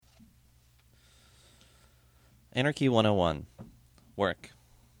Anarchy 101. Work.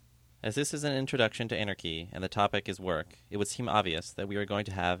 As this is an introduction to anarchy and the topic is work, it would seem obvious that we are going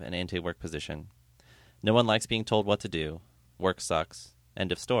to have an anti-work position. No one likes being told what to do. Work sucks.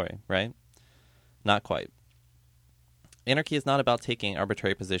 End of story, right? Not quite. Anarchy is not about taking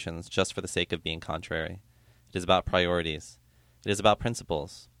arbitrary positions just for the sake of being contrary. It is about priorities. It is about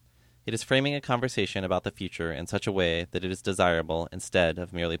principles. It is framing a conversation about the future in such a way that it is desirable instead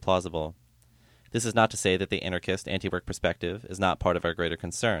of merely plausible. This is not to say that the anarchist anti-work perspective is not part of our greater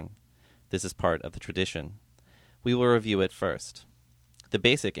concern. This is part of the tradition. We will review it first. The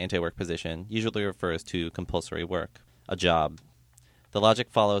basic anti-work position usually refers to compulsory work, a job. The logic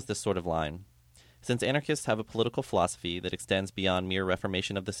follows this sort of line. Since anarchists have a political philosophy that extends beyond mere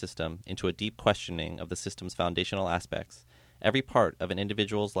reformation of the system into a deep questioning of the system's foundational aspects, every part of an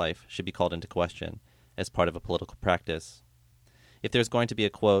individual's life should be called into question as part of a political practice. If there's going to be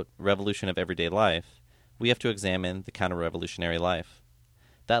a, quote, revolution of everyday life, we have to examine the counter-revolutionary life.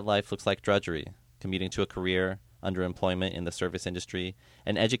 That life looks like drudgery, commuting to a career, underemployment in the service industry,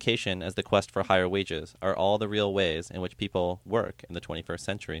 and education as the quest for higher wages are all the real ways in which people work in the 21st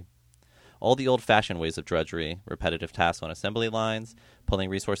century. All the old-fashioned ways of drudgery, repetitive tasks on assembly lines,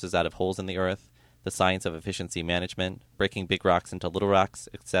 pulling resources out of holes in the earth, the science of efficiency management, breaking big rocks into little rocks,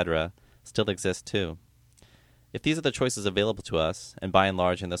 etc., still exist too. If these are the choices available to us, and by and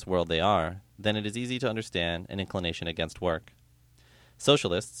large in this world they are, then it is easy to understand an inclination against work.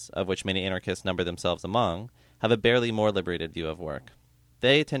 Socialists, of which many anarchists number themselves among, have a barely more liberated view of work.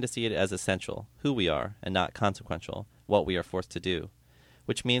 They tend to see it as essential, who we are, and not consequential, what we are forced to do,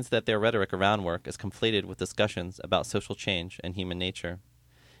 which means that their rhetoric around work is conflated with discussions about social change and human nature.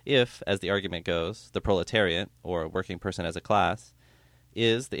 If, as the argument goes, the proletariat, or working person as a class,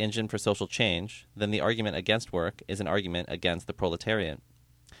 is the engine for social change, then the argument against work is an argument against the proletariat.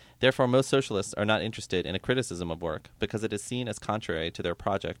 Therefore, most socialists are not interested in a criticism of work because it is seen as contrary to their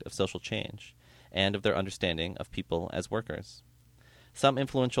project of social change and of their understanding of people as workers. Some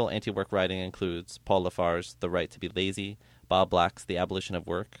influential anti-work writing includes Paul Lafarge's The Right to be Lazy, Bob Black's The Abolition of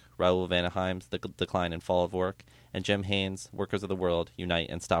Work, Raoul Vanderheim's The Decline and Fall of Work, and Jim Haynes' Workers of the World, Unite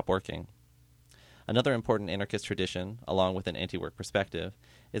and Stop Working. Another important anarchist tradition, along with an anti-work perspective,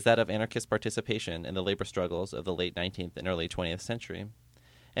 is that of anarchist participation in the labor struggles of the late 19th and early 20th century.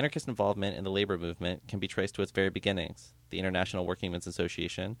 Anarchist involvement in the labor movement can be traced to its very beginnings. The International Workingmen's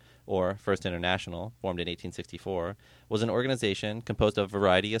Association, or First International, formed in 1864, was an organization composed of a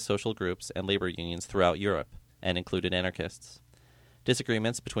variety of social groups and labor unions throughout Europe, and included anarchists.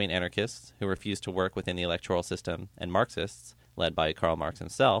 Disagreements between anarchists, who refused to work within the electoral system, and Marxists, led by Karl Marx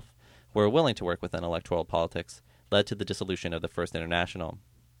himself, who were willing to work within electoral politics, led to the dissolution of the First International.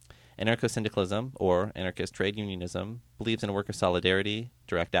 Anarcho-syndicalism, or anarchist trade unionism, believes in worker solidarity,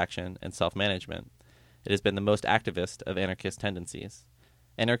 direct action, and self-management. It has been the most activist of anarchist tendencies.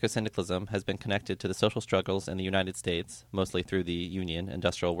 Anarcho-syndicalism has been connected to the social struggles in the United States, mostly through the Union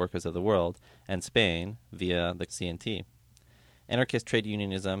Industrial Workers of the World, and Spain via the CNT. Anarchist trade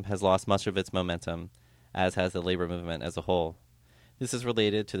unionism has lost much of its momentum, as has the labor movement as a whole. This is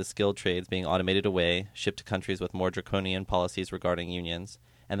related to the skilled trades being automated away, shipped to countries with more draconian policies regarding unions,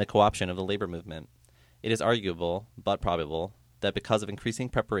 and the co-option of the labor movement. It is arguable, but probable, that because of increasing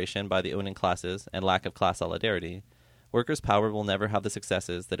preparation by the owning classes and lack of class solidarity, workers' power will never have the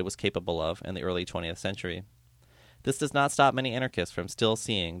successes that it was capable of in the early 20th century. This does not stop many anarchists from still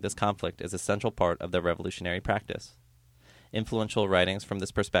seeing this conflict as a central part of their revolutionary practice. Influential writings from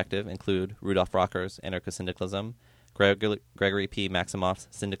this perspective include Rudolf Rocker's Anarcho-syndicalism, Gregory P. Maximoff's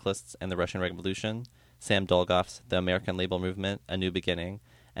Syndicalists and the Russian Revolution, Sam Dolgoff's The American Labor Movement, A New Beginning,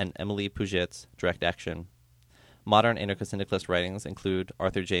 and Emily Puget's Direct Action. Modern anarcho-syndicalist writings include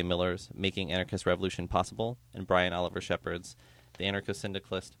Arthur J. Miller's Making Anarchist Revolution Possible and Brian Oliver Shepard's The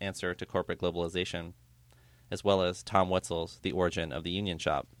Anarcho-Syndicalist Answer to Corporate Globalization, as well as Tom Wetzel's The Origin of the Union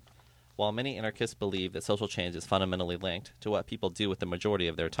Shop. While many anarchists believe that social change is fundamentally linked to what people do with the majority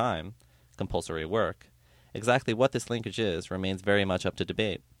of their time, compulsory work, exactly what this linkage is remains very much up to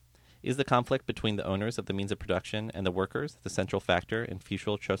debate. Is the conflict between the owners of the means of production and the workers the central factor in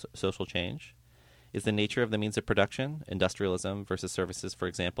future social change? Is the nature of the means of production, industrialism versus services, for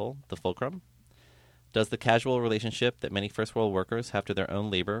example, the fulcrum? Does the casual relationship that many first world workers have to their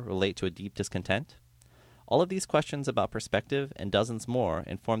own labor relate to a deep discontent? All of these questions about perspective and dozens more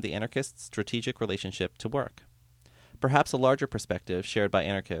inform the anarchists' strategic relationship to work. Perhaps a larger perspective shared by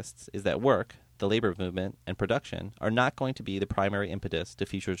anarchists is that work, the labor movement, and production are not going to be the primary impetus to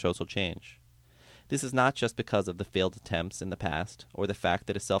future social change. This is not just because of the failed attempts in the past, or the fact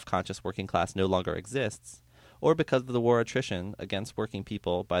that a self-conscious working class no longer exists, or because of the war attrition against working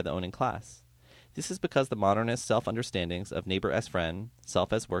people by the owning class. This is because the modernist self-understandings of neighbor as friend,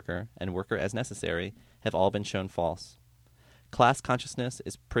 self as worker, and worker as necessary have all been shown false. Class consciousness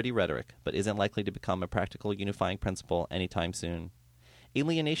is pretty rhetoric, but isn't likely to become a practical unifying principle anytime soon.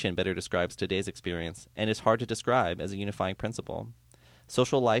 Alienation better describes today's experience, and is hard to describe as a unifying principle.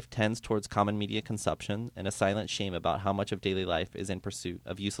 Social life tends towards common media consumption and a silent shame about how much of daily life is in pursuit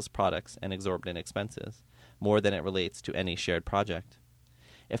of useless products and exorbitant expenses, more than it relates to any shared project.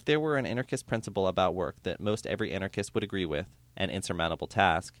 If there were an anarchist principle about work that most every anarchist would agree with, an insurmountable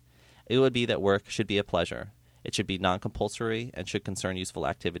task, it would be that work should be a pleasure. It should be non-compulsory and should concern useful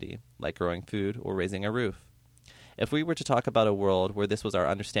activity, like growing food or raising a roof. If we were to talk about a world where this was our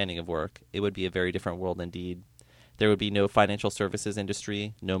understanding of work, it would be a very different world indeed. There would be no financial services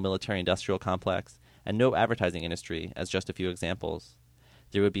industry, no military-industrial complex, and no advertising industry, as just a few examples.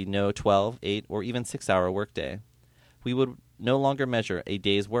 There would be no 12, 8, or even 6-hour workday. We would no longer measure a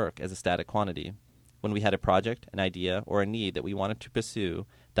day's work as a static quantity. When we had a project, an idea, or a need that we wanted to pursue,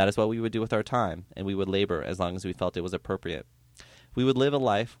 that is what we would do with our time, and we would labor as long as we felt it was appropriate. We would live a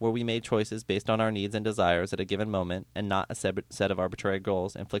life where we made choices based on our needs and desires at a given moment, and not a set of arbitrary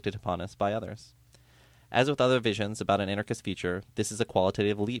goals inflicted upon us by others. As with other visions about an anarchist future, this is a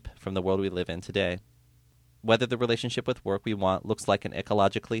qualitative leap from the world we live in today. Whether the relationship with work we want looks like an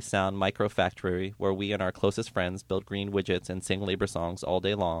ecologically sound micro-factory where we and our closest friends build green widgets and sing labor songs all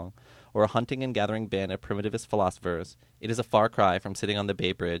day long, or a hunting and gathering band of primitivist philosophers, it is a far cry from sitting on the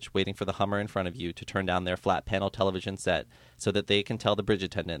Bay Bridge waiting for the Hummer in front of you to turn down their flat-panel television set so that they can tell the bridge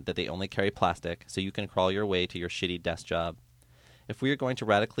attendant that they only carry plastic so you can crawl your way to your shitty desk job. If we are going to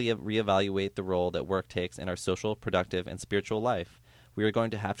radically reevaluate the role that work takes in our social, productive, and spiritual life, we are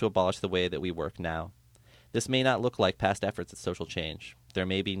going to have to abolish the way that we work now. This may not look like past efforts at social change. There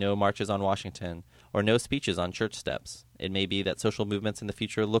may be no marches on Washington, or no speeches on church steps. It may be that social movements in the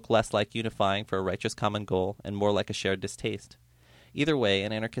future look less like unifying for a righteous common goal and more like a shared distaste. Either way,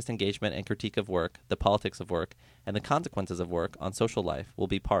 an anarchist engagement and critique of work, the politics of work, and the consequences of work on social life will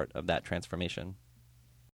be part of that transformation.